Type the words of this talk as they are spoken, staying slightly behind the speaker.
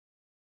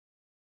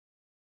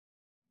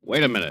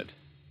Wait a minute.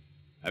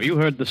 Have you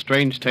heard the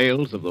strange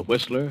tales of the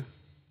Whistler?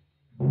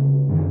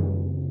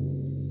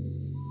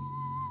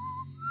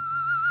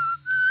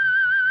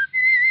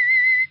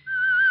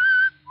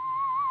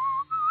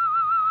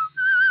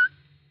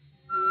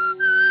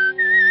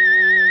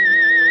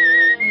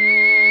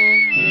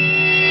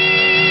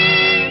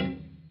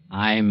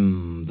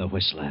 I'm the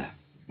Whistler.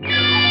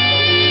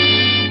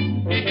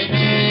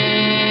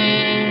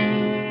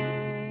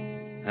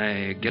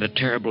 I get a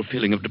terrible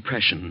feeling of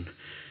depression,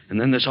 and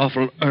then this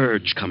awful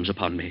urge comes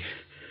upon me.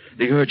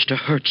 The urge to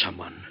hurt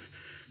someone.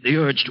 The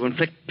urge to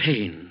inflict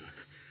pain.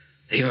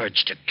 The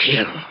urge to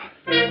kill.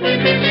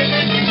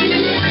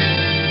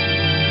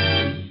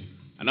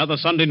 Another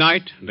Sunday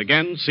night, and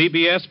again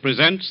CBS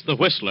presents The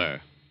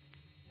Whistler.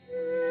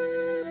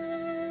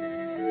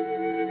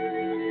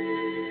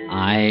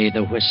 I,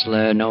 the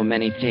Whistler, know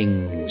many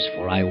things,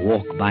 for I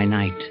walk by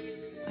night.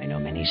 I know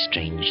many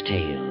strange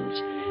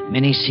tales,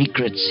 many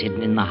secrets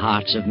hidden in the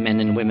hearts of men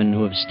and women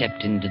who have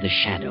stepped into the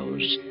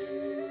shadows.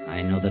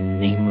 I know the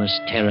nameless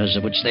terrors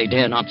of which they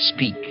dare not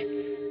speak.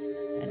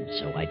 And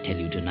so I tell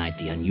you tonight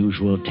the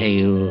unusual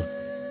tale,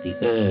 the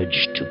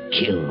urge to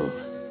kill.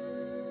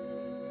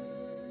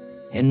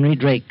 Henry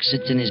Drake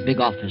sits in his big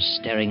office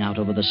staring out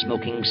over the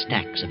smoking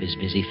stacks of his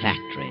busy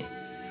factory.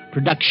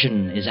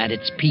 Production is at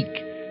its peak.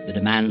 The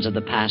demands of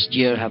the past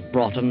year have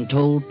brought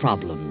untold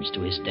problems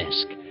to his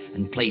desk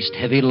and placed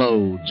heavy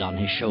loads on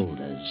his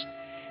shoulders.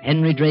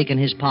 Henry Drake and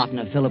his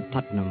partner, Philip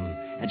Putnam,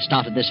 had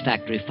started this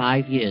factory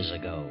 5 years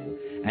ago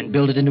and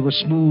built it into a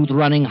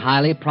smooth-running,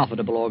 highly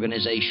profitable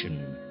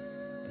organization.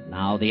 But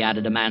now the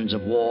added demands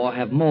of war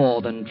have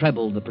more than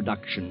trebled the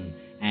production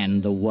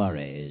and the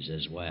worries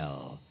as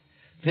well.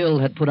 Phil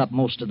had put up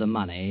most of the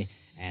money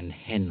and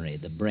Henry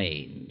the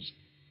brains.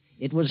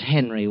 It was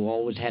Henry who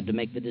always had to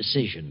make the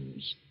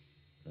decisions.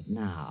 But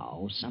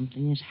now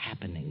something is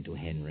happening to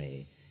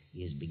Henry.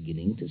 He is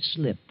beginning to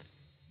slip.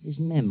 His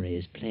memory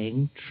is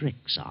playing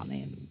tricks on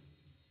him.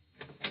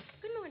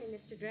 Good morning,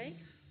 Mr. Drake.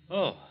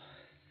 Oh.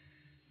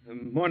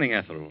 Morning,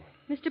 Ethel.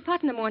 Mr.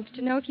 Putnam wants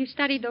to know if you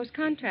studied those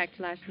contracts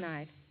last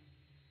night.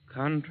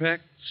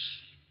 Contracts?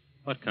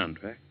 What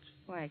contracts?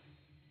 Why,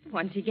 the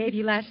ones he gave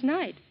you last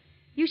night.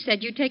 You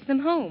said you'd take them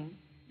home.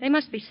 They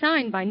must be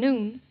signed by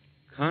noon.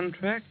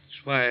 Contracts?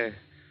 Why,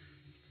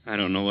 I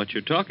don't know what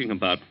you're talking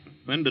about.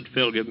 When did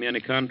Phil give me any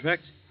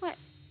contracts? Why,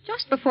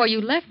 just before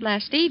you left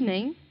last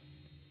evening.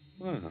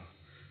 Well,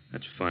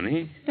 that's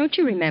funny. Don't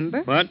you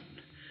remember? What?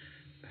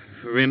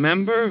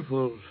 Remember?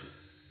 Well,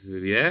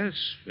 yes.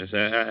 Yes,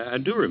 I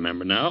do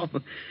remember now.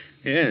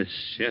 Yes,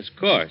 of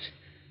course.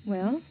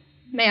 Well,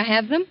 may I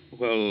have them?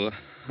 Well,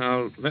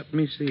 let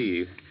me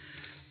see.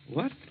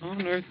 What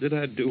on earth did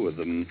I do with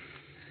them?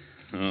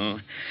 Oh,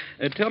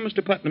 tell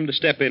Mr. Putnam to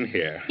step in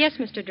here. Yes,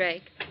 Mr.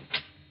 Drake.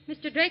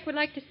 Mr. Drake would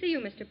like to see you,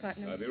 Mr.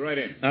 Putnam. I'll be right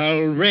in.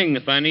 I'll ring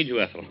if I need you,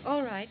 Ethel.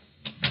 All right.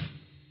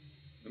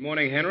 Good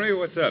morning, Henry.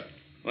 What's up?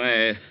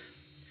 Why,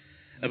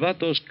 about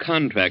those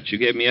contracts you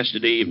gave me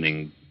yesterday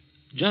evening,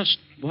 just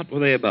what were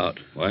they about?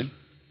 What?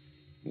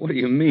 What do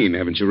you mean?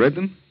 Haven't you read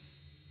them?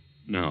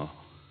 No.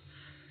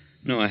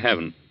 No, I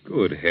haven't.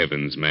 Good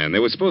heavens, man. They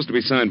were supposed to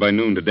be signed by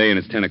noon today, and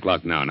it's 10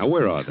 o'clock now. Now,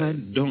 where are they? I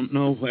don't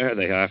know where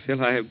they are,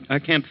 Phil. I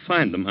can't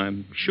find them.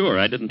 I'm sure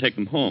I didn't take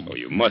them home. Oh,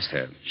 you must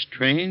have.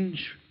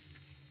 Strange.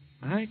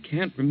 I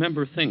can't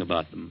remember a thing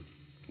about them.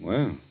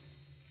 Well,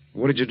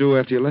 what did you do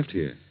after you left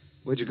here?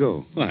 Where'd you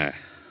go? Why,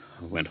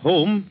 I went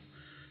home.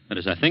 That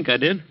is, I think I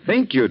did.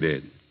 Think you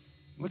did?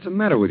 What's the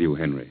matter with you,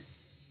 Henry?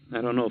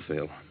 I don't know,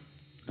 Phil.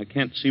 I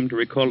can't seem to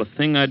recall a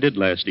thing I did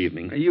last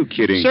evening. Are you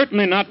kidding?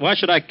 Certainly not. Why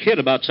should I kid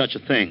about such a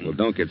thing? Well,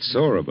 don't get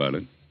sore about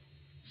it.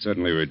 It's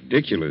certainly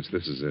ridiculous.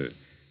 This is a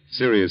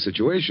serious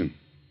situation.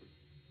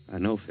 I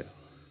know, Phil.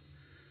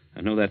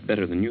 I know that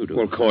better than you do.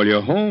 Well, call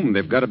your home.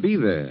 They've got to be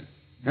there.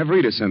 Have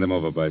Rita send them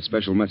over by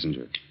special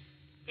messenger.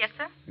 Yes,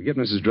 sir? Get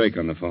Mrs. Drake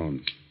on the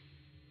phone.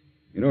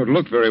 You don't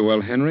look very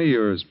well, Henry.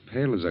 You're as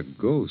pale as a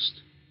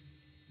ghost.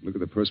 Look at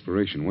the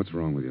perspiration. What's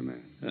wrong with you,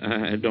 man?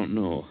 I don't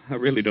know. I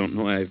really don't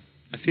know. I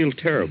feel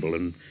terrible,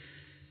 and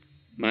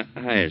my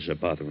eyes are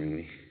bothering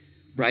me.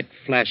 Bright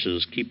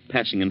flashes keep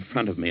passing in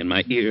front of me, and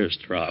my ears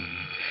throb.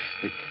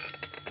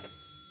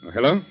 Oh,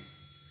 hello?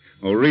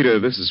 Oh, Rita,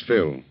 this is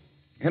Phil.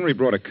 Henry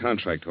brought a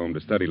contract home to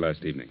study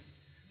last evening.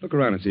 Look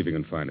around and see if you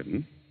can find it, hmm?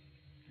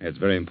 Yeah, it's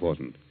very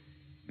important.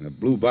 In a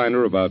blue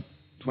binder, about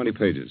 20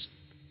 pages.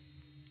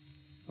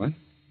 What?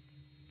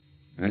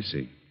 I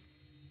see.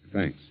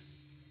 Thanks.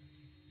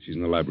 She's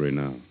in the library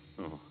now.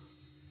 Oh.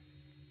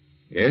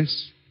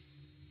 Yes?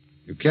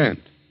 You can't?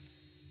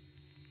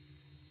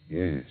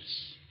 Yes.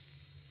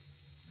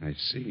 I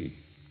see.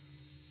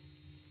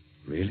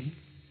 Really?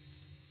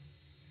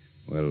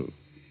 Well,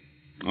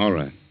 all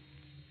right.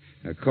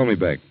 Now, call me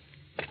back.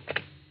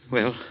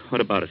 Well,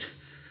 what about it?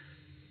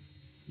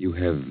 You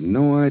have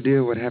no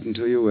idea what happened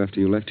to you after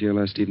you left here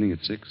last evening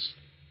at 6?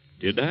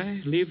 Did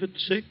I leave at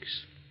 6?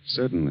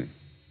 Certainly.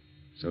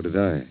 So did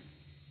I.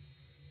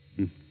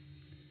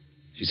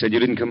 She said you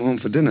didn't come home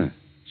for dinner.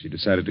 She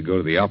decided to go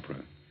to the opera.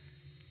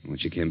 And when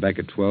she came back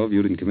at 12,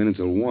 you didn't come in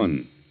until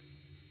 1.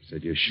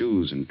 Said your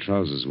shoes and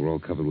trousers were all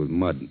covered with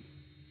mud.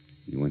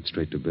 You went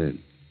straight to bed.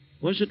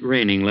 Was it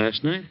raining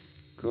last night?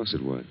 Of course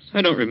it was.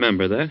 I don't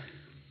remember that.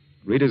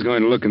 Rita's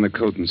going to look in the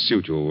coat and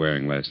suit you were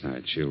wearing last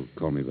night. She'll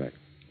call me back.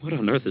 What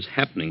on earth is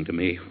happening to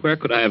me? Where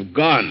could I have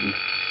gone?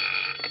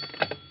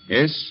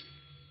 Yes?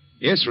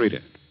 Yes, Rita.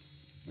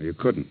 Well, you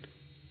couldn't.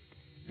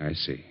 I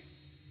see.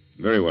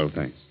 Very well,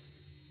 thanks.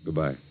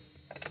 Goodbye.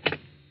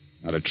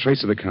 Not a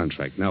trace of the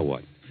contract. Now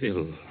what?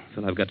 Phil,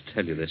 I've got to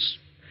tell you this.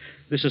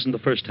 This isn't the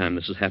first time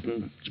this has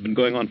happened. It's been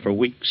going on for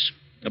weeks.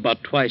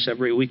 About twice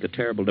every week, a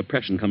terrible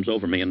depression comes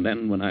over me, and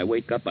then when I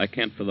wake up, I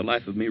can't for the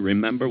life of me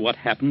remember what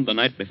happened the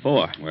night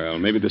before. Well,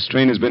 maybe the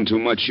strain has been too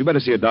much. You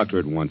better see a doctor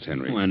at once,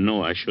 Henry. Oh, I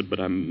know I should, but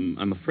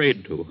I'm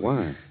afraid to.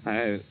 Why?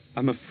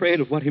 I'm afraid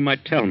of what he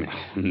might tell me.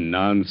 Oh,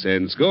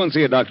 nonsense. Go and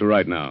see a doctor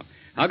right now.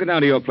 I'll go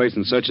down to your place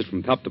and search it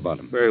from top to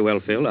bottom. Very well,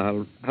 Phil.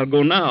 I'll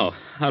go now.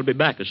 I'll be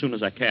back as soon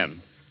as I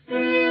can.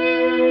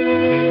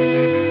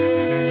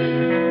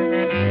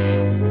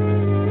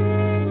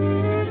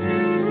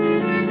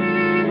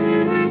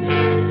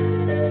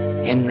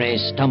 Henry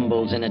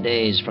stumbles in a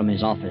daze from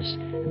his office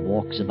and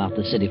walks about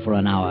the city for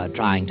an hour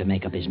trying to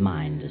make up his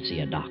mind to see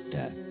a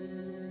doctor.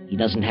 He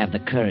doesn't have the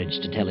courage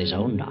to tell his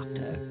own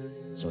doctor,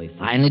 so he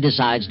finally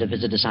decides to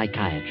visit a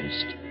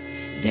psychiatrist.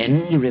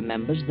 Then he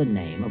remembers the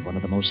name of one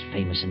of the most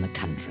famous in the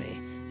country,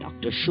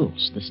 Dr.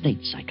 Schultz, the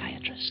state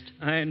psychiatrist.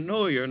 I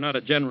know you're not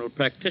a general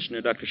practitioner,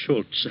 Dr.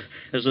 Schultz.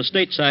 As a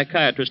state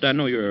psychiatrist, I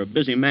know you're a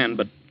busy man,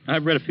 but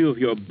I've read a few of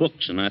your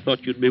books, and I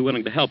thought you'd be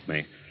willing to help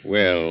me.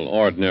 Well,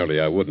 ordinarily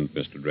I wouldn't,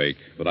 Mr. Drake,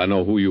 but I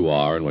know who you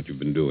are and what you've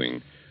been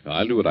doing.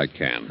 I'll do what I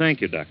can. Thank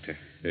you, Doctor.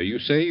 You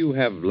say you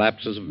have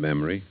lapses of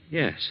memory?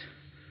 Yes.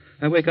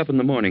 I wake up in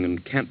the morning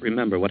and can't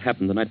remember what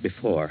happened the night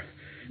before.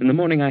 In the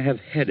morning, I have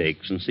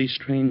headaches and see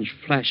strange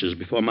flashes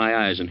before my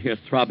eyes and hear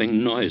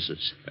throbbing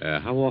noises.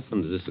 How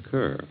often does this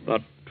occur? About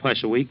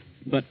twice a week.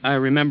 But I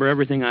remember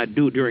everything I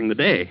do during the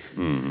day.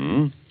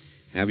 Mm-hmm.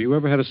 Have you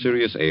ever had a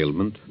serious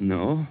ailment?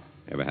 No.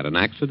 Ever had an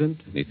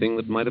accident? Anything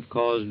that might have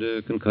caused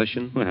a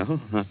concussion? Well,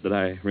 not that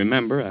I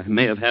remember. I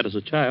may have had as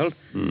a child.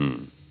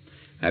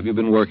 Have you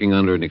been working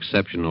under an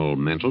exceptional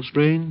mental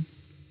strain?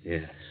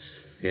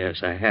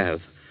 Yes, I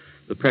have.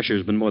 The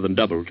pressure's been more than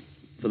doubled.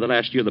 For the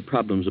last year, the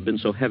problems have been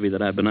so heavy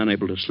that I've been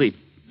unable to sleep.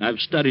 I've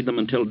studied them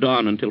until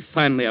dawn, until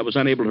finally I was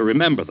unable to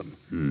remember them.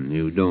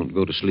 You don't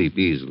go to sleep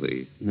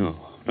easily. No,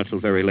 not till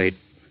very late.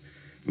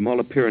 From all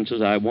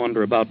appearances, I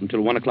wander about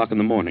until 1 o'clock in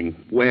the morning.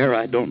 Where,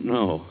 I don't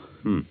know.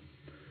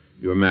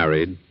 You're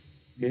married?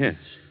 Yes.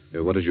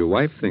 What does your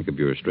wife think of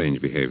your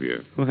strange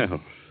behavior? Well,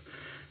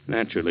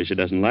 naturally, she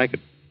doesn't like it.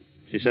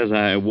 She says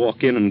I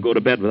walk in and go to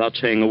bed without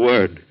saying a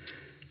word.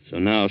 So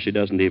now she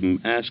doesn't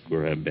even ask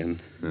where I've been.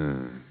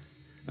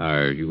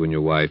 Are you and your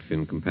wife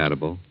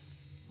incompatible?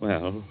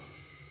 Well,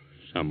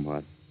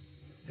 somewhat.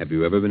 Have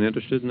you ever been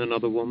interested in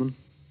another woman?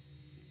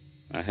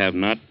 I have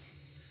not.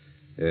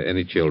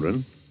 Any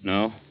children?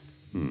 No.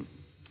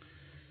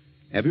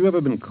 Have you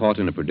ever been caught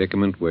in a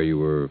predicament where you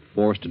were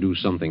forced to do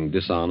something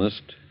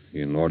dishonest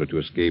in order to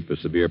escape a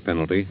severe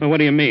penalty? Well, what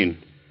do you mean?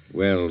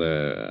 Well,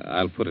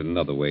 I'll put it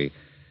another way.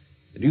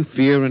 Do you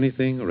fear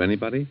anything or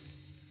anybody?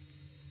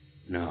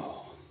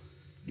 No.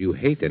 Do you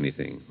hate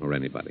anything or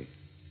anybody?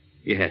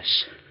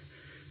 Yes.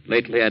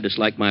 Lately, I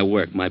dislike my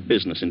work, my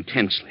business,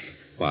 intensely.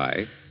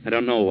 Why? I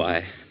don't know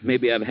why.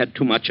 Maybe I've had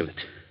too much of it.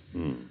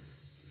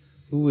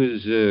 Who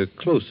is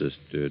closest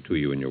to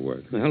you in your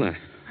work? Well, I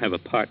have a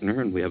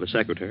partner, and we have a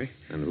secretary.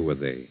 And who are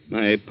they?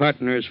 My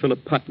partner is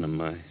Philip Putnam.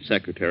 My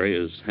secretary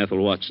is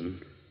Ethel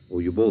Watson. Oh,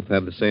 you both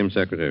have the same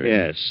secretary?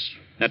 Yes.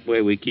 That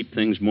way we keep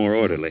things more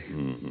orderly.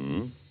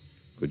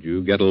 Could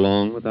you get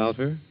along without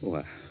her? Oh,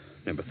 I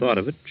never thought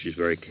of it. She's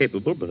very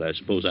capable, but I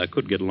suppose I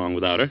could get along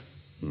without her.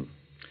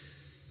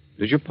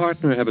 Does your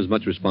partner have as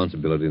much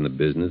responsibility in the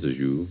business as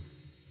you?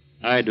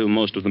 I do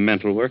most of the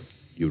mental work.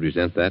 You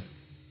resent that?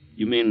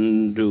 You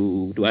mean,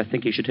 do I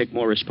think he should take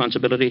more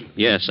responsibility?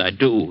 Yes, I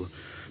do.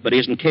 But he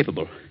isn't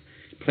capable.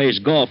 He plays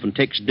golf and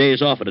takes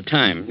days off at a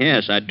time.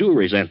 Yes, I do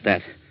resent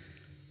that.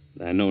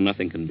 I know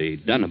nothing can be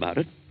done about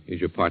it. Is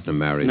your partner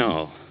married?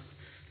 No.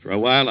 For a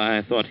while,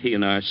 I thought he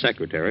and our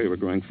secretary were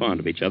growing fond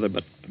of each other,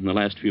 but in the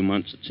last few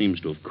months, it seems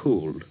to have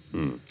cooled.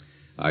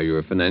 Are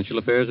your financial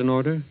affairs in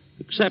order?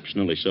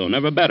 Exceptionally so,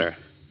 never better.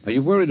 Are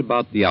you worried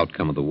about the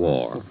outcome of the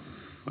war?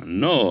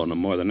 No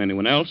more than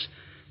anyone else.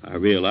 I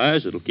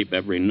realize it'll keep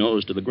every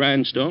nose to the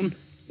grindstone.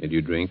 And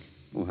you drink?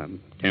 Oh, I'm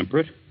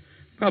temperate.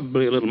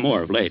 Probably a little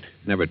more of late.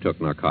 Never took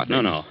narcotics?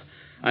 No.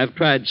 I've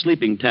tried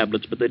sleeping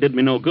tablets, but they did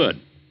me no good.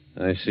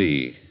 I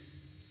see.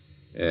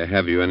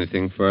 Have you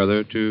anything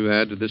further to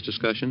add to this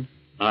discussion?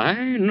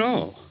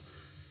 No.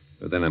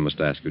 Well, then I must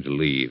ask you to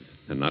leave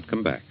and not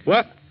come back.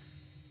 What?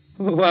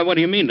 Why, what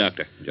do you mean,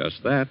 Doctor?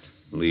 Just that.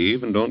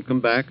 Leave and don't come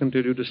back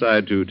until you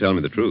decide to tell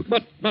me the truth.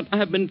 But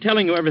I've been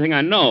telling you everything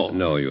I know.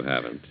 No, you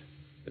haven't.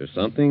 There's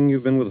something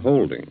you've been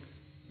withholding.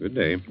 Good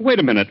day. Wait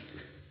a minute.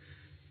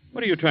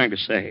 What are you trying to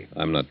say?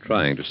 I'm not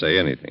trying to say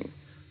anything.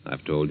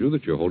 I've told you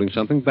that you're holding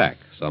something back,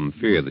 some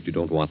fear that you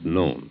don't want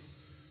known.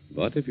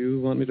 But if you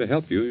want me to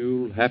help you,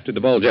 you'll have to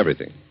divulge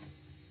everything.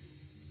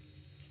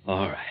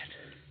 All right.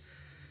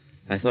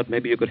 I thought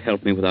maybe you could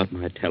help me without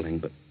my telling,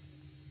 but...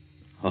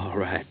 All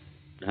right.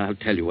 I'll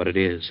tell you what it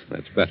is.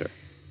 That's better.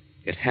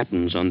 It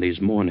happens on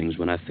these mornings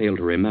when I fail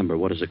to remember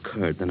what has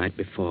occurred the night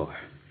before.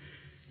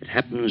 It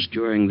happens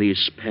during these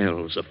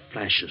spells of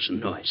flashes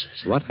and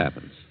noises. What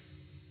happens?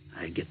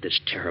 I get this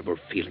terrible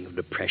feeling of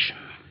depression.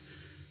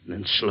 And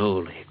then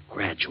slowly,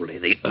 gradually,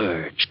 the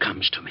urge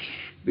comes to me.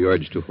 The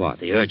urge to what?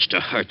 The urge to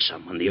hurt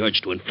someone. The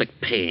urge to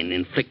inflict pain,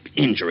 inflict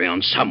injury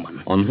on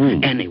someone. On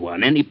whom?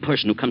 Anyone. Any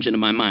person who comes into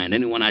my mind.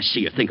 Anyone I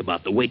see or think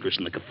about. The waitress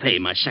in the cafe,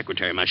 my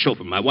secretary, my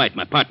chauffeur, my wife,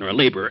 my partner, a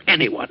laborer.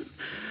 Anyone.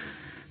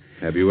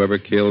 Have you ever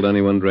killed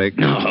anyone, Drake?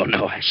 No,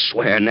 I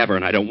swear never,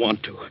 and I don't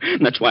want to.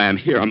 And that's why I'm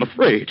here. I'm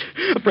afraid.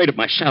 Afraid of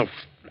myself.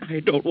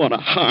 I don't want to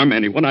harm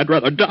anyone. I'd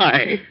rather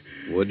die.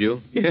 Would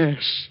you?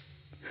 Yes.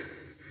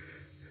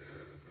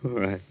 All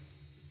right.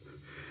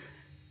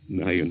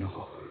 Now you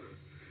know.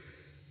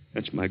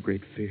 That's my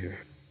great fear.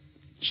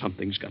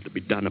 Something's got to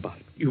be done about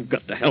it. You've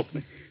got to help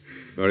me.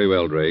 Very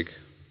well, Drake.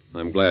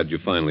 I'm glad you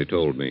finally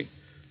told me.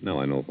 Now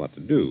I know what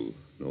to do,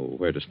 know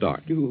where to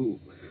start. You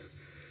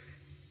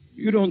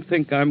don't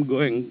think I'm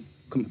going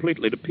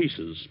completely to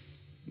pieces?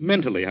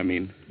 Mentally, I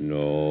mean.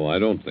 No, I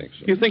don't think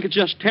so. You think it's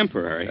just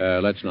temporary?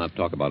 Let's not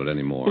talk about it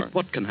anymore.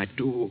 What can I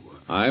do?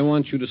 I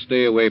want you to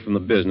stay away from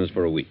the business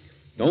for a week.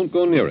 Don't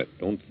go near it.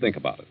 Don't think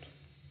about it.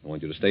 I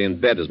want you to stay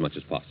in bed as much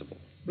as possible.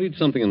 Read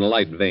something in a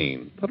light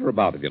vein. Putter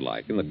about, if you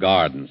like, in the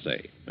garden,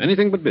 say.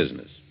 Anything but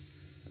business.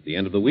 At the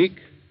end of the week,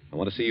 I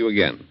want to see you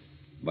again.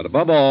 But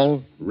above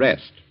all,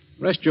 rest.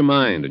 Rest your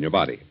mind and your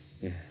body.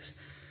 Yes,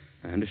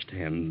 I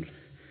understand.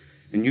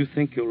 And you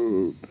think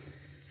You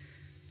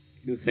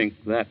think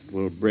that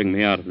will bring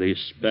me out of these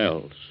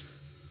spells?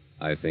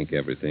 I think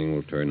everything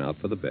will turn out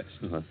for the best.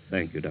 Oh,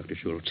 thank you, Dr.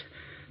 Schultz.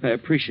 I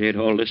appreciate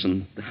all this,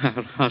 and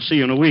I'll see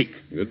you in a week.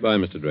 Goodbye,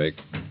 Mr. Drake.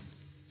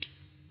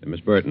 Miss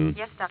Burton.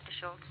 Yes, Dr.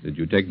 Schultz. Did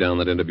you take down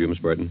that interview, Miss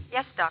Burton?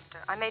 Yes, Doctor.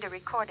 I made a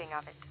recording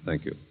of it.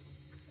 Thank you.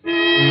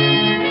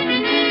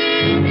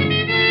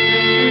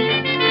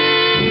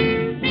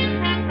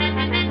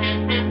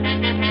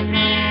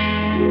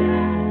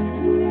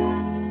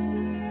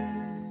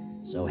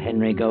 So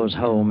Henry goes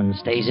home and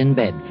stays in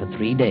bed for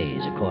 3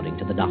 days, according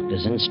to the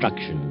doctor's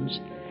instructions.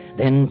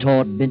 Then,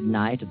 toward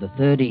midnight of the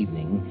third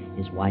evening,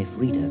 his wife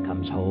Rita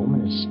comes home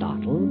and is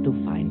startled to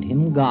find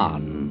him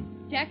gone.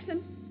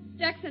 Jackson?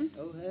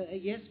 Oh,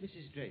 yes,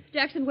 Mrs. Drake.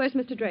 Jackson, where's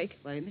Mr. Drake?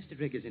 Why, Mr.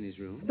 Drake is in his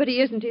room. But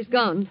he isn't. He's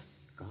gone.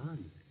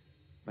 Gone?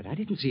 But I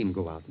didn't see him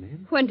go out,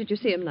 ma'am. When did you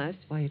see him last?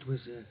 Why, it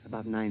was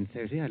about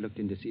 9:30. I looked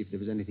in to see if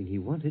there was anything he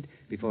wanted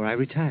before I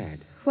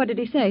retired. What did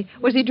he say?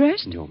 Was he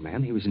dressed? No,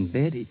 ma'am. He was in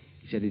bed. He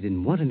said he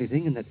didn't want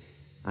anything and that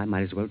I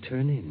might as well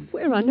turn in.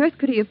 Where on earth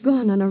could he have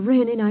gone on a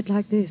rainy night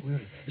like this? Well,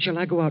 shall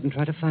I go out and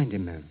try to find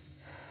him, ma'am?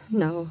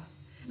 No.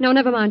 No,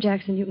 never mind,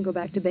 Jackson. You can go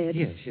back to bed.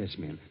 Yes,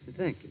 ma'am.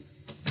 Thank you.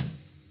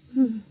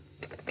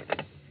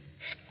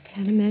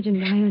 Can't imagine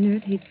why on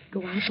earth he'd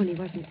go out when he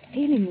wasn't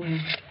feeling well.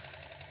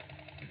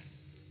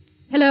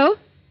 Hello?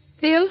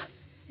 Phil?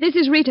 This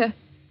is Rita.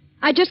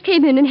 I just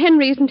came in and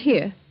Henry isn't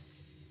here.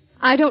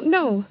 I don't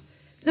know.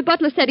 The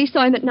butler said he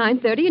saw him at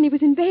 9:30 and he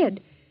was in bed.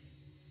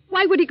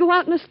 Why would he go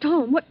out in a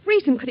storm? What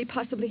reason could he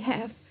possibly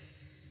have?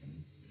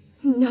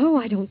 No,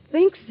 I don't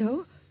think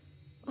so.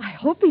 I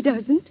hope he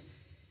doesn't.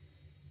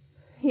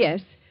 Yes.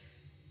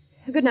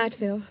 Good night,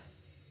 Phil.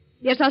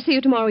 Yes, I'll see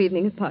you tomorrow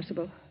evening if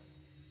possible.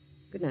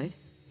 Good night.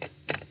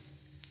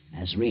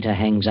 As Rita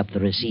hangs up the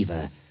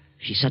receiver,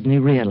 she suddenly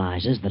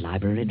realizes the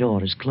library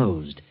door is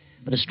closed,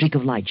 but a streak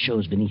of light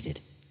shows beneath it.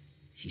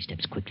 She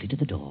steps quickly to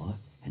the door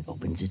and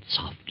opens it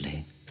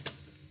softly.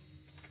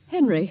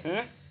 Henry.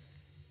 Huh?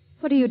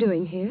 What are you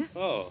doing here?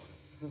 Oh,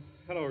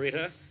 hello,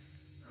 Rita.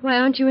 Why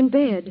aren't you in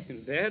bed?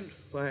 In bed?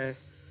 Why,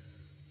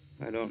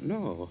 I don't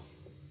know.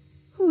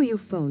 Who are you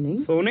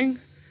phoning? Phoning?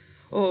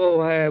 Oh,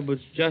 I was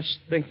just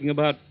thinking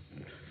about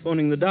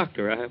phoning the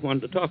doctor. I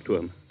wanted to talk to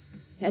him.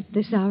 At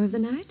this hour of the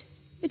night?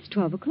 It's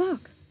 12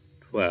 o'clock.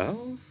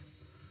 12?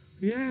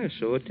 Yes,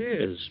 so it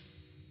is.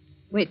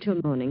 Wait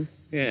till morning.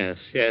 Yes.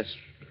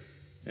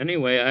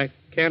 Anyway, I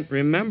can't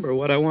remember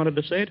what I wanted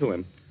to say to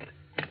him.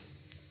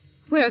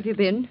 Where have you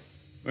been?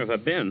 Where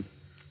have I been?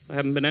 I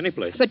haven't been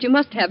anyplace. But you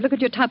must have. Look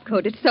at your top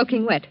coat. It's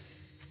soaking wet.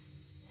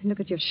 And look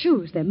at your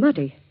shoes. They're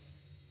muddy.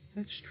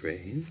 That's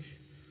strange.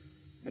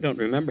 I don't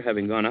remember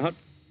having gone out.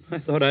 I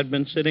thought I'd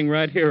been sitting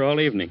right here all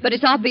evening. But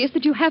it's obvious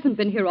that you haven't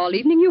been here all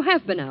evening. You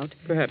have been out.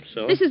 Perhaps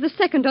so. This is the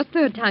second or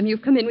third time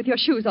you've come in with your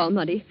shoes all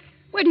muddy.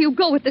 Where do you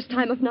go at this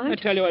time of I night?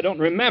 tell you, I don't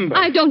remember.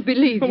 I don't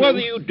believe you. Whether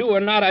you do or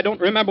not, I don't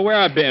remember where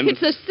I've been.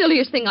 It's the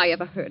silliest thing I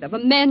ever heard of. A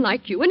man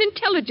like you, an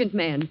intelligent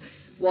man,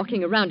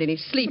 walking around in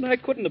his sleep. But I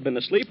couldn't have been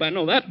asleep. I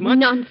know that much.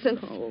 Nonsense.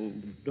 Oh,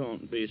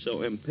 don't be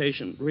so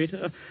impatient,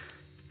 Rita.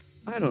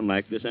 I don't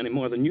like this any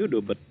more than you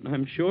do, but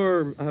I'm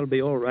sure I'll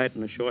be all right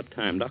in a short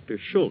time. Dr.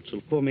 Schultz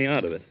will pull me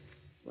out of it.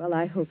 Well,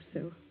 I hope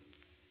so.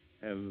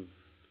 Have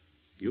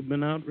you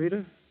been out,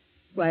 Rita?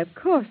 Why, of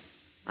course.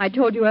 I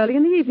told you early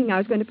in the evening I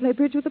was going to play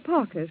bridge with the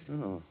Parkers.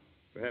 Oh.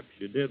 Perhaps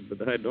you did,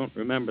 but I don't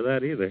remember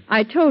that either.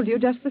 I told you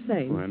just the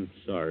same. Oh, I'm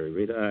sorry,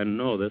 Rita. I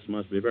know this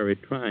must be very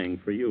trying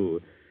for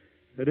you.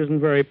 It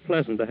isn't very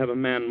pleasant to have a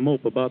man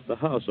mope about the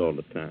house all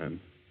the time.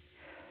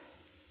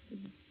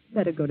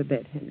 Better go to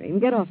bed, Henry,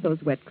 and get off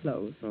those wet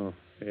clothes. Oh,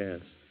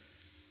 yes.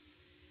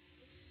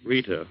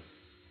 Rita,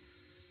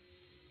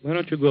 why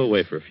don't you go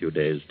away for a few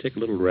days? Take a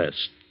little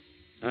rest.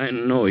 I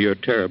know you're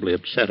terribly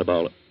upset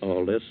about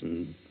all this,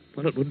 and,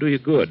 well, it would do you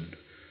good.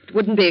 It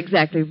wouldn't be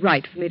exactly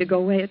right for me to go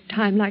away at a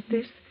time like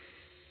this.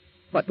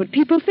 What would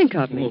people think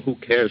of me? Well, who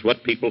cares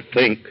what people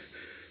think?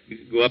 You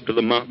could go up to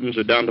the mountains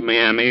or down to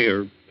Miami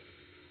or,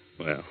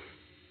 well,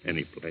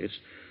 any place.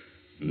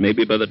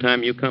 Maybe by the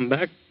time you come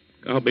back,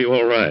 I'll be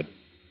all right.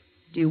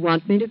 Do you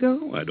want me to go?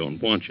 Oh, I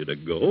don't want you to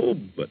go,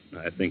 but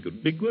I think it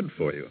would be good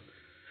for you.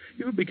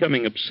 You're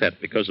becoming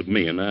upset because of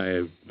me, and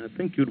I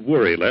think you'd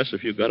worry less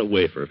if you got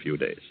away for a few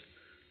days.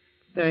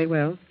 Very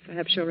well.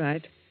 Perhaps you're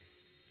right.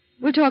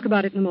 We'll talk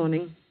about it in the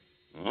morning.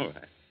 All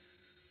right.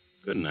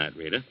 Good night,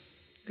 Rita.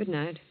 Good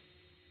night.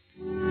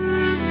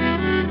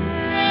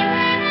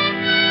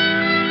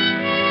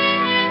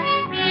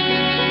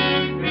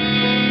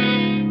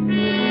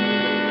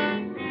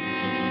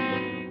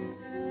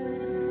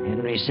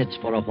 Henry sits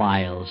for a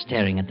while,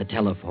 staring at the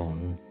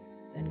telephone,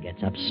 then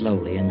gets up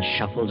slowly and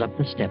shuffles up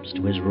the steps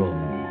to his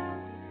room.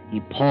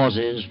 He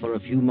pauses for a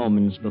few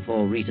moments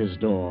before Rita's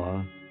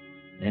door,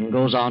 then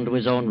goes on to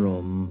his own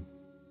room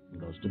and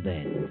goes to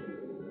bed.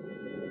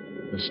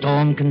 The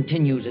storm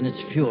continues in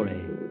its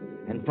fury,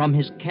 and from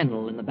his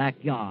kennel in the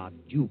backyard,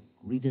 Duke,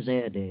 Rita's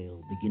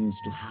Airedale, begins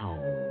to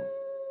howl.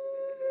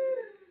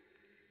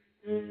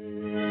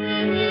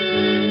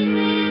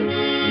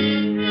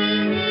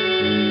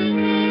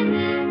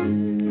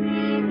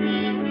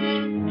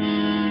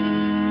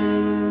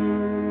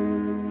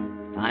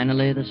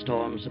 Finally, the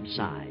storm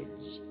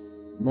subsides.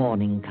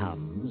 Morning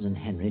comes, and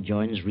Henry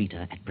joins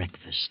Rita at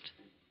breakfast.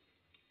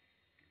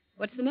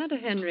 What's the matter,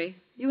 Henry?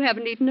 You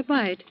haven't eaten a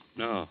bite.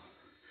 No,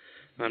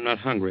 I'm not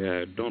hungry.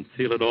 I don't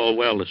feel at all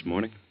well this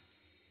morning.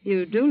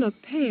 You do look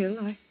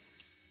pale.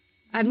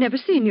 I've never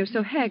seen you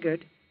so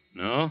haggard.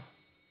 No?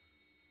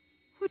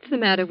 What's the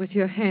matter with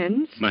your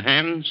hands? My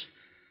hands?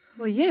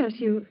 Well, yes,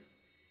 you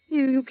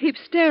keep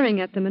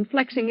staring at them and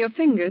flexing your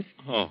fingers.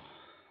 Oh,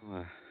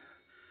 I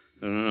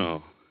don't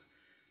know.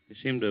 They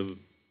seem to...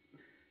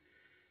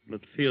 Well,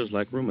 it feels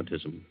like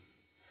rheumatism.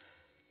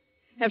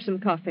 Have some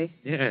coffee.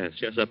 Yes,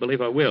 I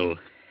believe I will.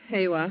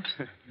 Here you are.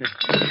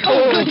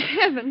 Oh, good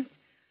heavens.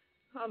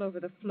 All over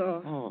the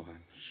floor. Oh,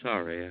 I'm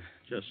sorry. I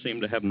just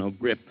seem to have no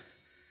grip.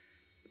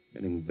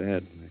 Getting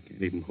bad. I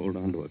can't even hold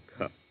on to a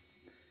cup.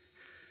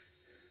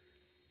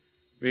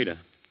 Rita,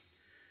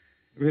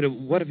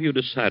 what have you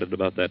decided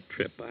about that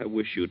trip? I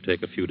wish you'd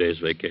take a few days'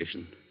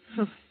 vacation.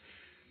 Oh,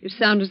 you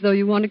sound as though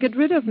you want to get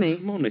rid of me.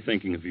 I'm only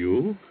thinking of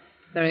you.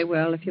 Very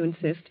well, if you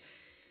insist.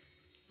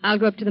 I'll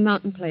go up to the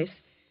mountain place.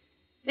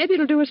 Maybe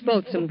it'll do us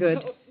both some good.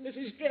 Oh,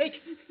 Mrs. Drake!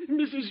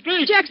 Mrs.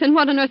 Drake! Jackson,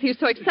 what on earth are you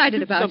so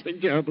excited about? Something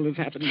terrible has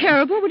happened.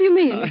 Terrible? What do you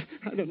mean?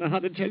 I don't know how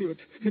to tell you.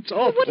 It's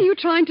awful. What are you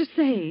trying to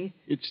say?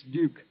 It's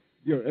Duke,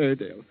 your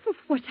Airedale.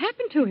 What's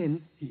happened to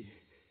him?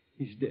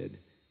 He's dead.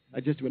 I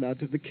just went out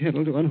to the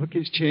kennel to unhook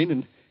his chain,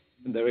 and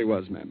there he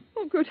was, ma'am.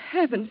 Oh, good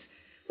heavens.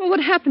 Well,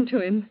 what happened to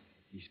him?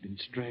 He's been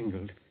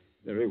strangled.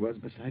 There he was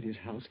beside his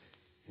house,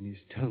 and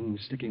his tongue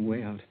sticking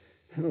way out.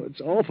 Oh,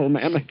 it's awful,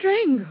 ma'am.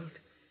 Strangled?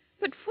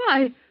 But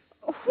why?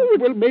 Who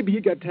would... Well, maybe he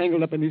got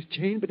tangled up in his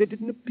chain, but it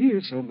didn't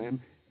appear so,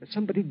 ma'am.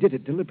 Somebody did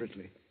it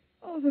deliberately.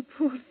 Oh, the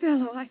poor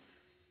fellow.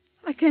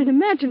 I can't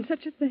imagine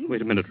such a thing.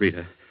 Wait a minute,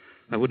 Rita.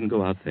 I wouldn't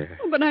go out there.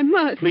 Oh, but I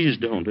must. Please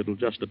don't. It'll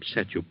just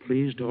upset you.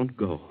 Please don't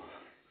go.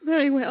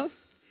 Very well.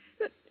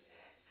 But...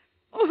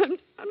 Oh,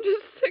 I'm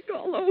just sick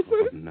all over.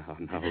 Oh,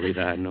 now,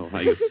 Rita, I know how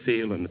you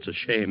feel, and it's a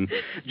shame.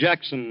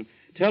 Jackson,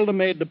 tell the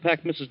maid to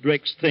pack Mrs.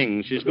 Drake's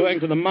things. She's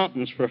going to the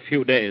mountains for a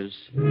few days.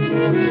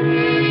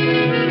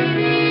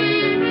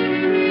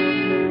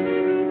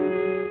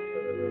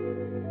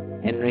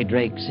 Henry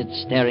Drake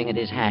sits staring at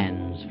his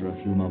hands for a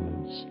few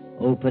moments,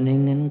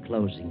 opening and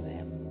closing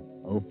them,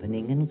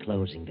 opening and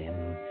closing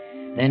them.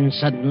 Then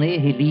suddenly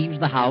he leaves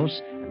the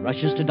house and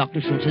rushes to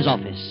Dr. Schultz's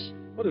office.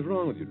 What is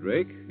wrong with you,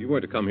 Drake? You were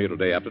to come here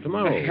today after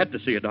tomorrow. I had to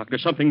see you, Doctor.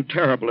 Something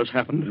terrible has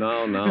happened.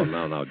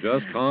 Now.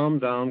 Just calm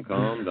down.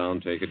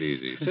 Take it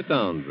easy. Sit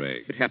down,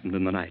 Drake. It happened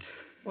in the night.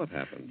 What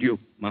happened? Duke,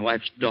 my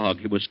wife's dog,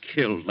 he was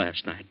killed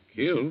last night.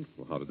 Killed?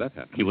 Well, how did that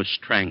happen? He was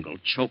strangled,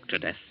 choked to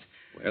death.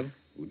 Well,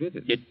 who did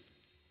it?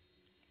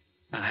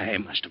 I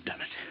must have done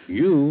it.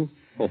 You?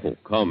 Oh,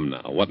 come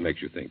now. What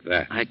makes you think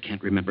that? I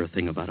can't remember a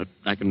thing about it.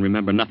 I can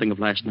remember nothing of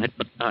last night,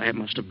 but I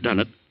must have done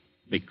it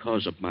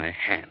because of my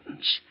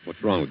hands.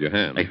 What's wrong with your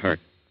hands? They hurt.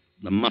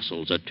 The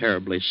muscles are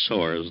terribly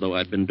sore, as though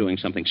I'd been doing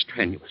something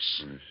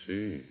strenuous. I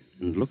see.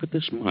 And look at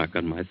this mark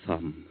on my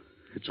thumb.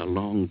 It's a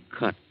long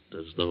cut,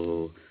 as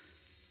though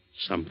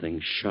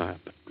something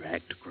sharp had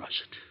dragged across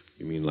it.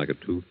 You mean like a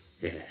tooth?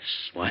 Yes.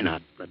 Why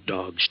not? The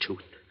dog's tooth.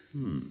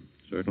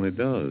 Certainly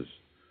does.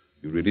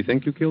 You really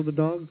think you killed the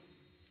dog?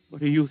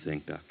 What do you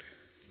think, Doctor?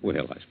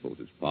 Well, I suppose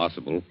it's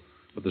possible.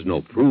 But there's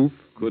no proof.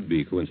 Could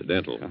be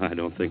coincidental. I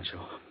don't think so.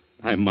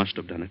 I must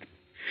have done it.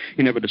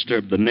 He never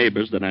disturbed the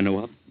neighbors that I know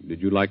of.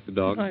 Did you like the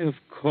dog? Why, of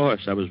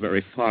course. I was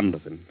very fond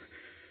of him.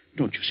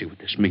 Don't you see what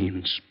this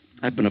means?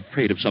 I've been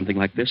afraid of something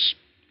like this.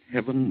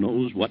 Heaven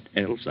knows what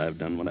else I've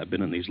done when I've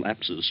been in these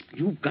lapses.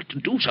 You've got to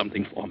do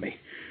something for me.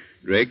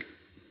 Drake,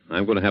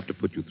 I'm going to have to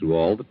put you through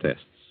all the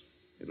tests.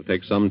 It'll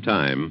take some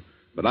time,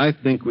 but I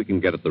think we can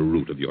get at the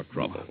root of your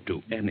trouble. I'll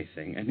do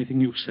anything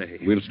you say.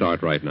 We'll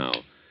start right now.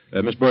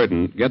 Miss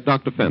Burton, get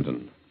Dr.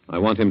 Fenton. I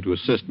want him to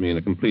assist me in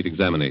a complete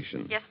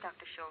examination. Yes,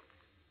 Dr. Schultz.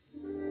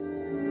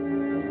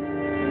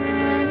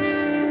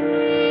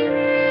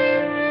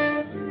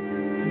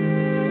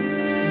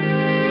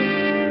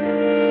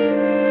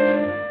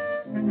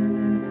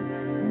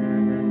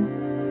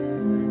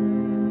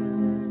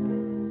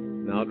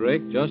 Now,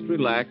 Drake, just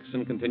relax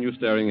and continue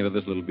staring into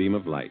this little beam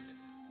of light.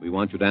 We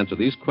want you to answer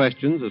these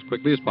questions as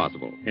quickly as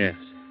possible. Yes.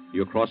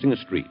 You're crossing a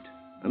street.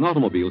 An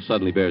automobile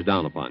suddenly bears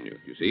down upon you,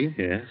 you see?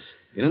 Yes.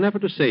 In an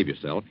effort to save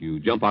yourself,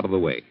 you jump out of the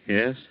way.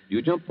 Yes.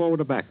 You jump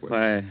forward or backward?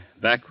 Why,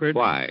 backward?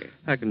 Why?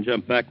 I can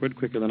jump backward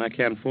quicker than I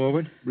can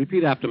forward.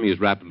 Repeat after me as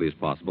rapidly as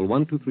possible.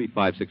 1, 2, 3,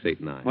 5, 6,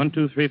 8, 9. 1,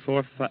 2, 3,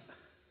 4, 5,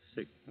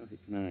 6, 8,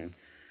 9.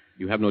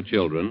 You have no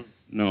children,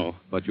 No.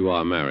 but you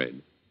are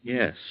married.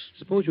 Yes.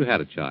 Suppose you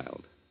had a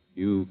child.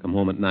 You come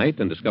home at night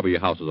and discover your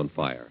house is on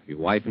fire. Your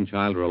wife and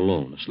child are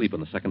alone, asleep on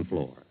the second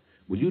floor.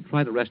 Will you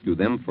try to rescue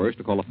them first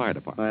or call the fire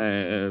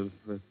department?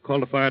 Why, call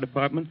the fire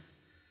department?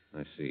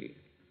 I see.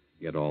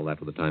 Get all that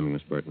with the timing,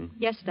 Miss Burton?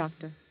 Yes,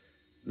 Doctor.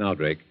 Now,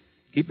 Drake,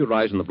 keep your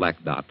eyes on the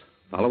black dot.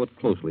 Follow it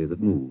closely as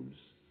it moves.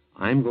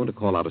 I'm going to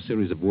call out a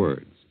series of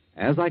words.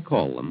 As I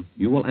call them,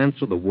 you will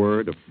answer the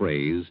word or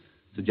phrase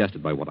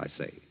suggested by what I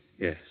say.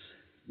 Yes.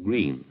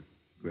 Green,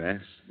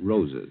 Grass,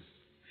 roses,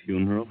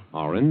 funeral,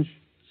 orange,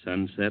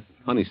 sunset,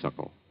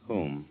 honeysuckle,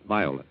 home,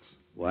 violets,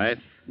 wife,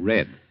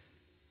 red,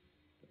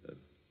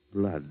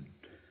 blood,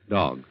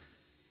 dog,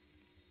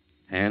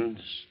 hands,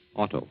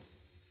 auto,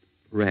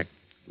 wreck,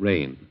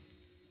 rain,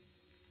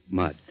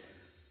 mud,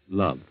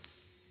 love.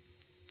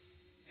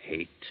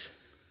 hate.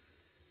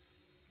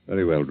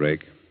 Very well,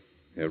 Drake.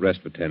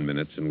 Rest for 10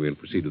 minutes, and we'll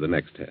proceed to the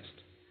next test.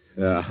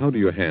 How do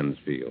your hands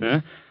feel?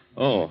 Huh?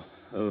 Oh,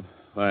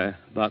 why,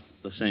 about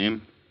the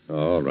same.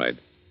 All right.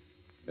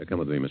 Come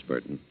with me, Miss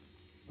Burton.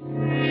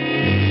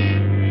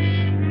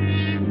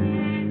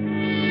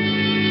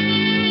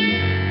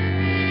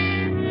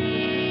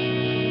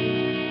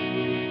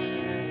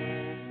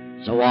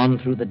 So on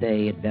through the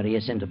day, at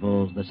various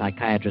intervals, the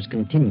psychiatrist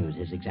continues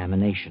his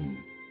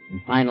examination. And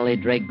finally,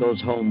 Drake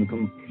goes home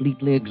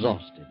completely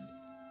exhausted.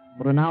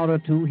 For an hour or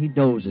two, he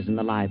dozes in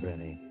the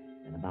library.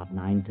 Then about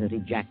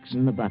 9:30,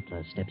 Jackson, the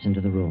butler, steps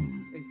into the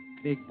room.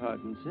 Beg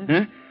pardon,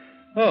 sir.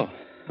 Huh?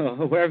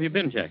 Oh, where have you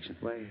been, Jackson?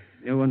 Why,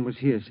 no one was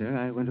here, sir.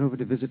 I went over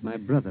to visit my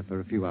brother for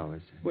a few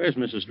hours. Where's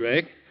Mrs.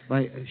 Drake?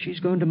 Why, she's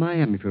gone to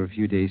Miami for a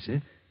few days,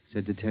 sir.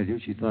 Said to tell you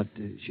she thought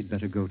she'd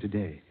better go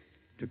today.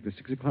 Took the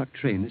 6 o'clock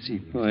train this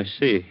evening. Oh, I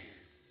see.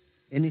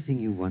 Anything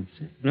you want,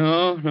 sir?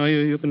 No,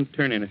 you can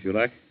turn in if you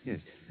like. Yes.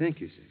 Thank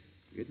you, sir.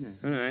 Good night.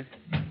 All right.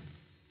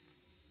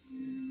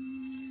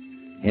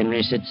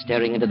 Henry sits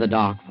staring into the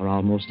dark for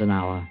almost an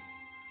hour.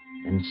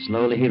 Then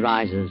slowly he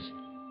rises,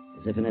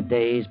 as if in a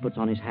daze, puts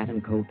on his hat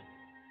and coat,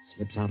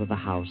 slips out of the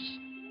house,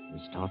 and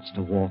starts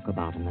to walk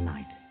about in the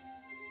night.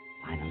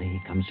 Finally, he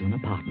comes to an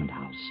apartment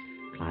house,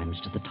 climbs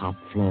to the top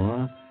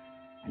floor,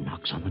 and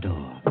knocks on the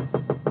door.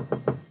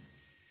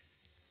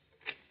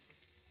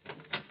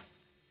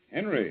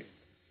 Henry,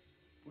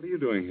 what are you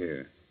doing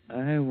here?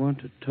 I want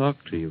to talk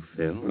to you,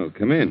 Phil. Oh,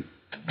 come in.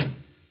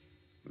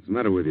 What's the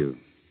matter with you?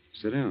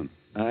 Sit down.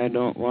 I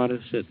don't want to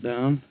sit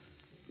down.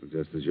 Well,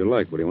 just as you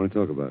like. What do you want to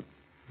talk about?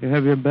 You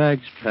have your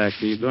bags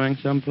packed. Are you going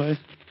someplace?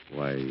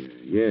 Why,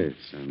 yes.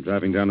 I'm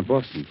driving down to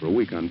Boston for a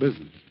week on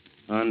business.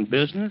 On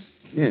business?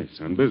 Yes,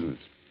 on business.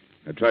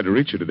 I tried to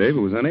reach you today,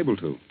 but was unable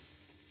to.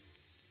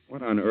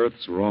 What on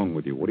earth's wrong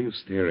with you? What are you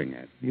staring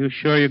at? You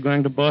sure you're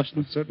going to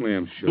Boston? Certainly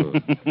I'm sure.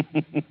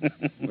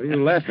 What are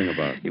you laughing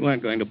about? You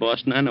aren't going to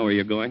Boston. I know where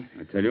you're going.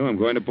 I tell you, I'm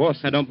going to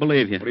Boston. I don't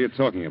believe you. What are you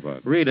talking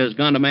about? Rita's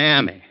gone to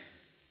Miami.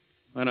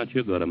 Why don't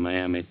you go to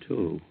Miami,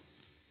 too?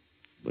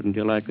 Wouldn't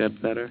you like that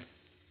better?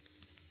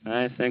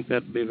 I think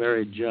that'd be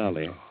very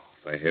jolly. Oh,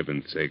 for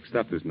heaven's sake,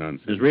 stop this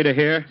nonsense. Is Rita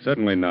here?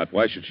 Certainly not.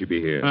 Why should she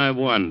be here? I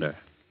wonder.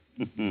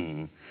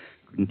 Couldn't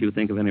you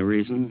think of any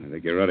reason? I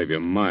think you're out of your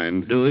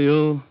mind. Do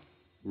you?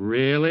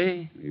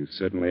 Really? You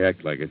certainly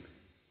act like it.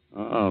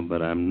 Oh,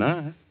 but I'm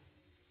not.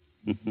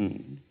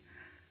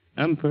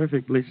 I'm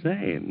perfectly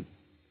sane.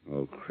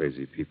 Oh,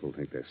 crazy people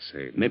think they're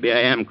sane. Maybe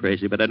I am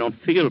crazy, but I don't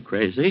feel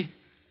crazy.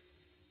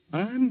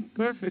 I'm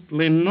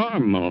perfectly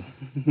normal.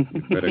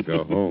 You better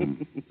go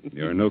home.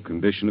 You're in no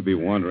condition to be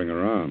wandering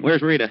around.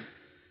 Where's Rita?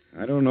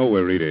 I don't know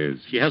where Rita is.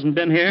 She hasn't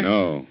been here?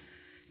 No.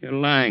 You're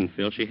lying,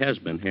 Phil. She has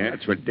been here.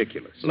 That's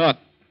ridiculous. Look,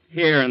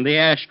 here in the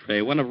ashtray,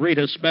 one of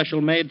Rita's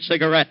special-made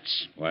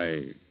cigarettes.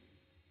 Why,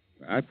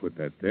 I put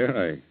that there.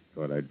 I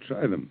thought I'd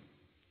try them.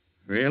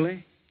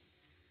 Really?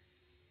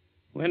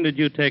 When did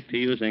you take to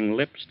using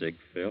lipstick,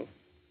 Phil?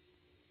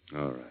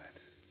 All right.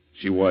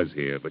 She was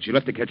here, but she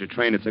left to catch a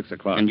train at 6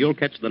 o'clock. And you'll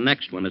catch the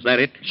next one, is that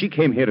it? She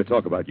came here to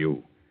talk about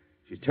you.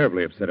 She's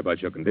terribly upset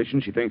about your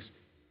condition. She thinks...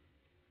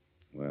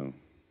 Well,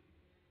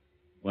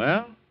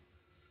 Well?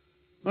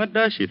 What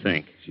does she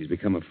think? she's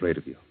become afraid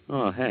of you.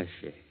 Oh, has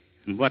she?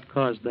 And what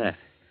caused that?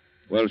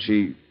 Well,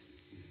 she...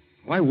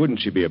 Why wouldn't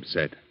she be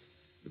upset?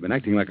 You've been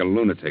acting like a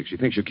lunatic. She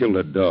thinks you killed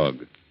her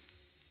dog.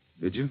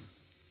 Did you?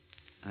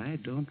 I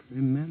don't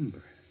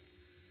remember.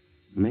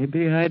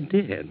 Maybe I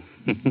did.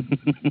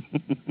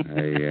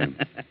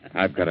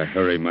 I've got to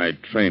hurry. My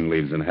train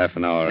leaves in half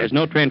an hour. There's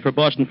no train for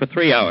Boston for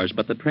 3 hours,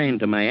 but the train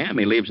to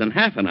Miami leaves in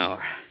half an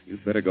hour.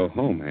 You'd better go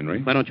home,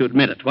 Henry. Why don't you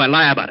admit it? Why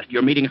lie about it?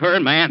 You're meeting her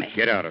in Miami.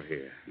 Get out of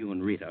here. You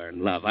and Rita are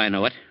in love. I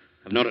know it.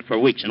 I've known it for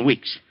weeks and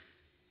weeks.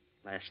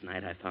 Last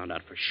night I found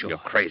out for sure. You're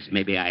crazy.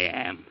 Maybe I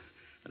am.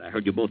 But I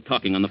heard you both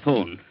talking on the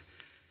phone.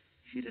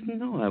 She didn't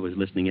know I was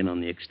listening in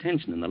on the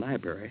extension in the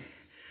library.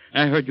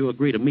 I heard you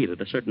agree to meet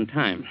at a certain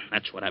time.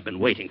 That's what I've been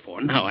waiting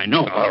for. Now I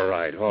know. All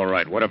right.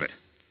 What of it?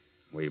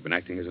 The way you've been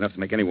acting is enough to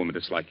make any woman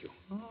dislike you.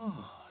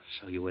 Oh,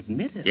 so you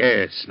admit it?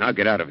 Yes. Now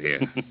get out of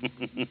here.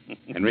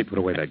 Henry, put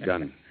away that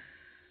gun.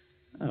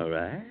 All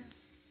right.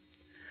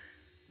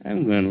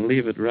 I'm going to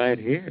leave it right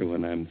here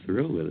when I'm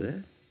through with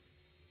it.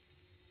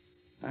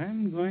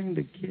 I'm going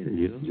to kill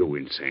you. You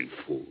insane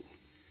fool.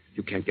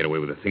 You can't get away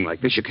with a thing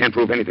like this. You can't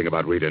prove anything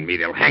about Rita and me.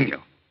 They'll hang you.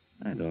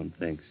 I don't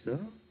think so.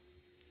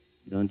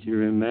 Don't you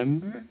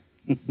remember?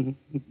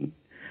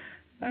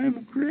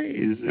 I'm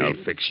crazy.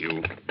 I'll fix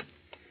you.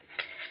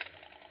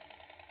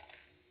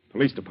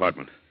 Police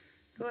department.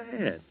 Go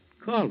ahead.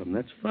 Call them.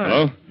 That's fine.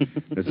 Hello?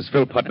 This is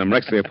Phil Putnam,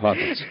 Rexley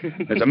Apartments.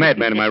 There's a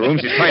madman in my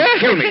rooms. He's trying to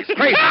kill me. He's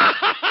crazy.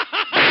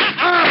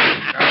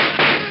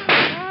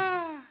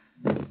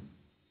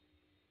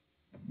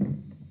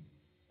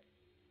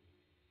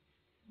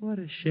 What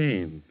a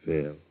shame,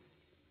 Phil.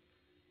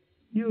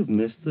 You've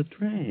missed the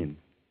train.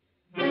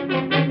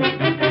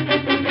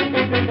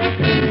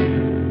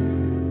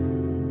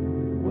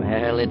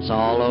 Well, it's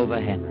all over,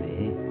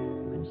 Henry.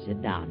 You can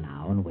sit down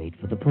now and wait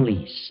for the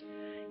police.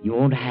 You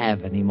won't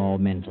have any more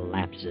mental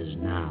lapses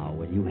now,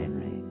 will you,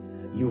 Henry?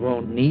 You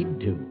won't need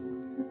to.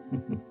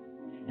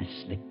 A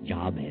slick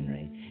job,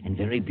 Henry, and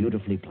very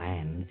beautifully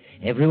planned.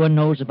 Everyone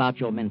knows about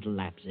your mental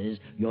lapses,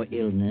 your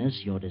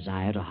illness, your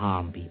desire to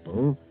harm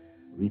people.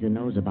 Rita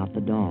knows about the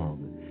dog.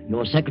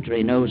 Your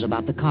secretary knows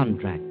about the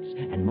contracts.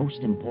 And most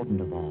important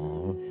of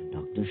all,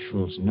 Dr.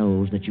 Schultz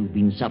knows that you've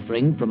been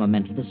suffering from a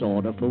mental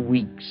disorder for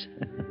weeks.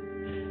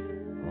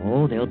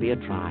 Oh, there'll be a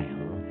trial.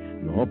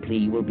 Your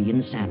plea will be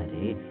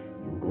insanity.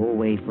 You'll go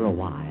away for a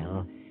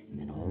while, and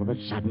then all of a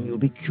sudden you'll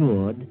be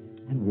cured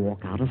and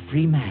walk out a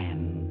free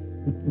man.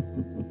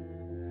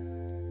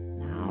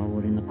 Now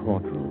we're in the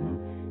courtroom.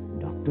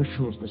 Dr.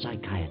 Schultz, the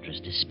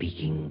psychiatrist, is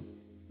speaking.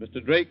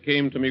 Mr. Drake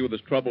came to me with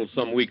his troubles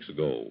some weeks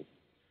ago.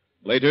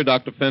 Later,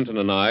 Dr. Fenton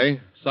and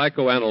I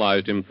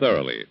psychoanalyzed him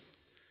thoroughly.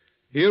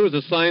 Here is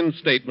a signed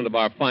statement of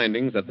our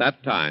findings at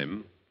that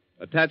time,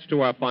 attached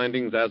to our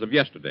findings as of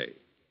yesterday.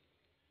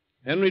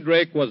 Henry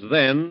Drake was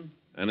then,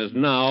 and is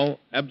now,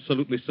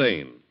 absolutely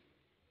sane.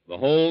 The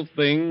whole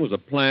thing was a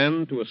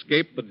plan to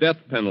escape the death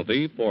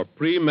penalty for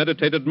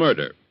premeditated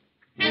murder.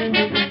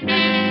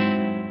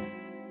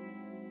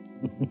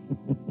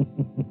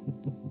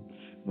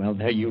 Well,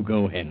 there you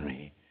go,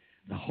 Henry.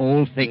 The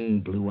whole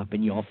thing blew up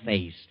in your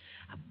face.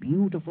 A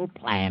beautiful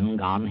plan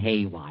gone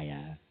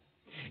haywire.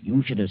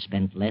 You should have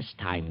spent less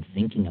time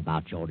thinking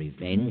about your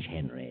revenge,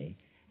 Henry,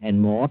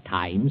 and more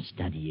time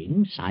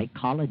studying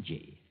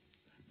psychology.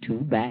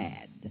 Too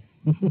bad.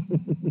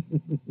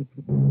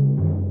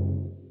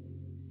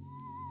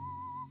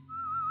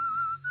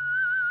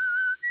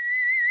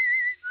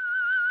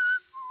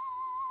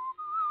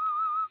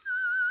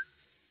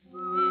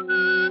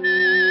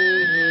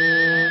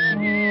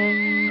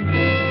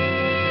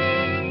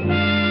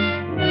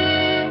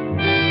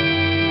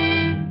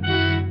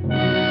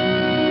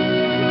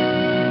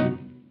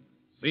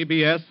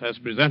 CBS has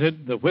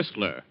presented The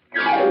Whistler.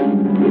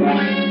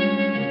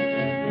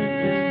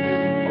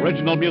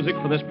 Original music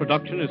for this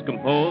production is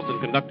composed and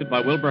conducted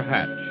by Wilbur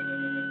Hatch.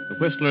 The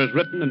Whistler is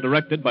written and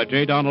directed by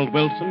J. Donald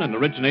Wilson and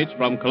originates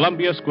from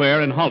Columbia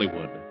Square in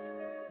Hollywood.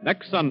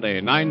 Next Sunday,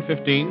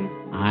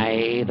 9:15.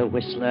 I, the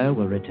Whistler,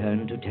 will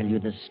return to tell you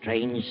the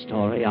strange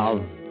story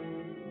of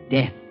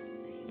death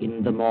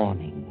in the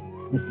morning.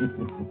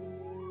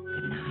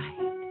 Good night.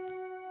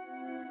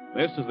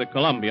 This is the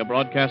Columbia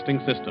Broadcasting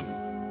System.